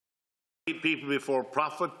People before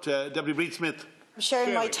profit. Deputy Bríd Smith. I'm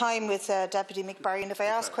sharing my time with Deputy McBarry, and if I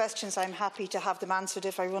ask questions, I'm happy to have them answered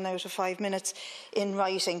if I run out of 5 minutes in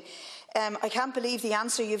writing. I can't believe the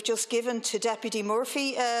answer you've just given to Deputy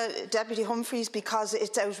Humphries, because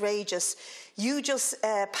it's outrageous. You just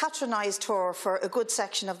patronised her for a good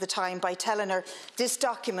section of the time by telling her this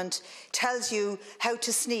document tells you how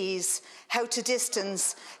to sneeze, how to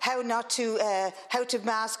distance, how to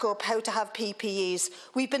mask up, how to have PPEs.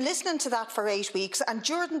 We've been listening to that for 8 weeks, and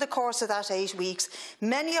during the course of that 8 weeks,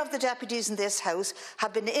 many of the deputies in this House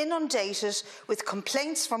have been inundated with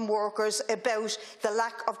complaints from workers about the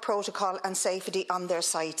lack of protocol and safety on their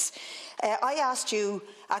sites. I asked you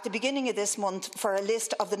at the beginning of this month for a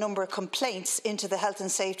list of the number of complaints into the Health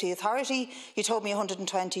and Safety Authority. You told me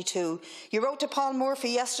 122. You wrote to Paul Murphy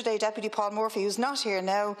yesterday, Deputy Paul Murphy, who's not here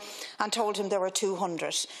now, and told him there were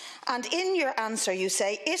 200. And in your answer you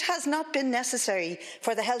say, it has not been necessary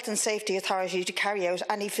for the Health and Safety Authority to carry out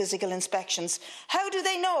any physical inspections. How do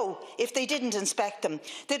they know if they didn't inspect them?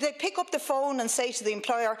 Did they pick up the phone and say to the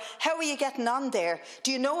employer, how are you getting on there?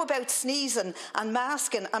 Do you know about sneezing and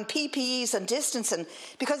masking and PPEs and distancing?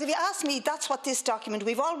 Because if you ask me, that's what this document,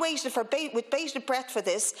 we've all waited for with bated breath for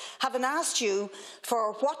this, having asked you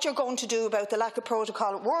for what you're going to do about the lack of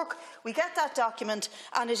protocol at work. We get that document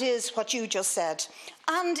and it is what you just said.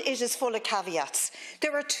 And it is full of caveats.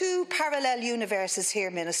 There are two parallel universes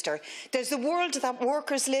here, Minister. There's the world that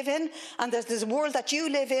workers live in, and there's the world that you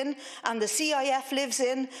live in, and the CIF lives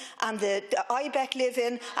in, and the IBEC live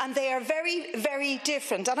in, and they are very, very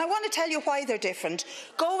different. And I want to tell you why they're different.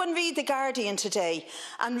 Go and read The Guardian today,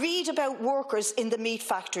 and read about workers in the meat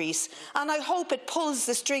factories. And I hope it pulls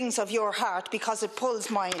the strings of your heart, because it pulls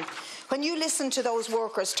mine. When you listen to those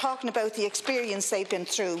workers talking about the experience they've been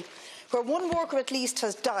through, where one worker at least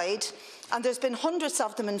has died and there's been hundreds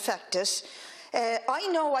of them infected. I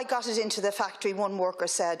know I got it into the factory, one worker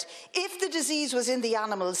said. If the disease was in the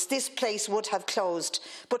animals, this place would have closed.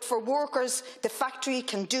 But for workers, the factory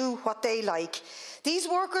can do what they like. These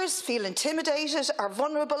workers feel intimidated, are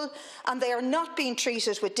vulnerable, and they are not being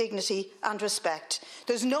treated with dignity and respect.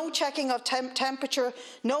 There's no checking of temperature,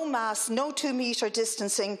 no masks, no 2-metre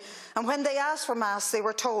distancing, and when they asked for masks, they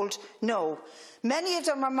were told no. Many of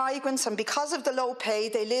them are migrants, and because of the low pay,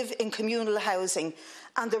 they live in communal housing.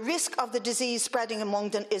 And the risk of the disease spreading among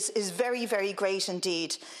them is very, very great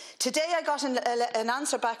indeed. Today I got an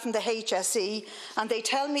answer back from the HSE, and they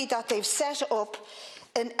tell me that they've set up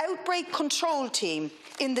an outbreak control team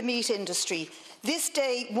in the meat industry this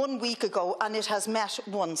day 1 week ago, and it has met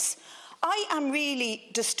once. I am really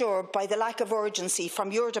disturbed by the lack of urgency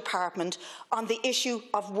from your department on the issue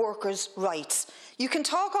of workers' rights. You can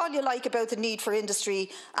talk all you like about the need for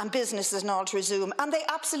industry and businesses and all to resume, and they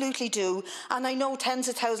absolutely do, and I know tens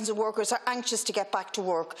of thousands of workers are anxious to get back to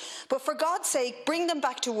work. But for God's sake, bring them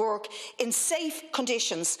back to work in safe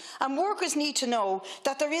conditions, and workers need to know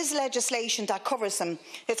that there is legislation that covers them.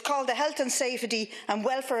 It's called the Health and Safety and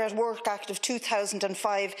Welfare at Work Act of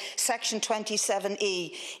 2005, Section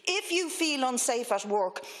 27E. If you feel unsafe at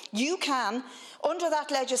work, you can, under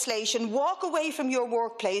that legislation, walk away from your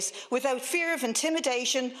workplace without fear of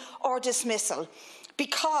intimidation or dismissal,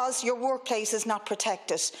 because your workplace is not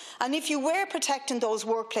protected. And if you were protecting those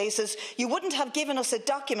workplaces, you wouldn't have given us a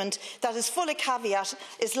document that is full of caveat,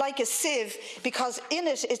 is like a sieve, because in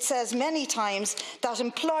it says many times that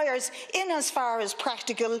employers, in as far as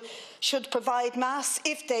practical, should provide masks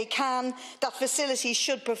if they can, that facilities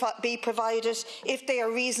should be provided if they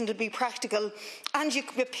are reasonably practical. And you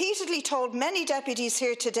repeatedly told many deputies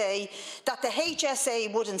here today that the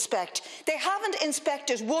HSA would inspect. They haven't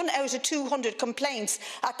inspected 1 out of 200 complaints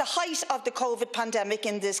at the height of the COVID pandemic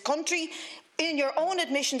in this country. In your own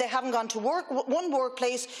admission, they haven't gone to one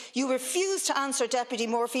workplace. You refuse to answer Deputy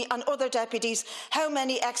Murphy and other deputies how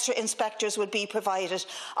many extra inspectors would be provided.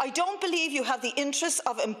 I don't believe you have the interests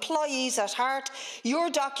of employees at heart.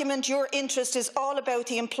 Your document, your interest is all about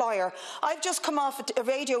the employer. I've just come off a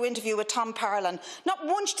radio interview with Tom Parlan. Not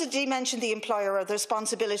once did he mention the employer or the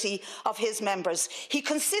responsibility of his members. He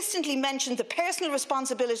consistently mentioned the personal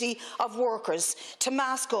responsibility of workers to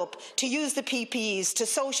mask up, to use the PPEs, to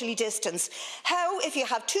socially distance. How, if you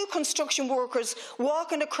have 2 construction workers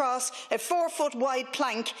walking across a 4-foot wide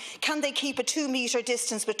plank, can they keep a 2-metre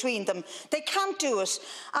distance between them? They can't do it.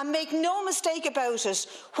 And make no mistake about it,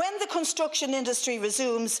 when the construction industry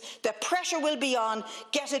resumes, the pressure will be on.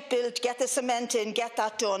 Get it built, get the cement in, get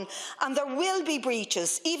that done. And there will be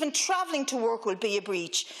breaches. Even travelling to work will be a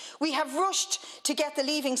breach. We have rushed to get the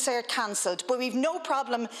Leaving Cert cancelled, but we've no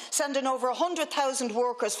problem sending over 100,000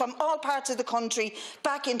 workers from all parts of the country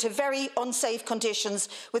back into very unsafe unsafe conditions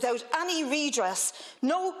without any redress,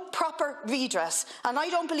 no proper redress. And I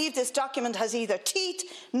don't believe this document has either teeth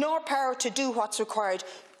nor power to do what's required.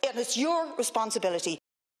 And it's your responsibility.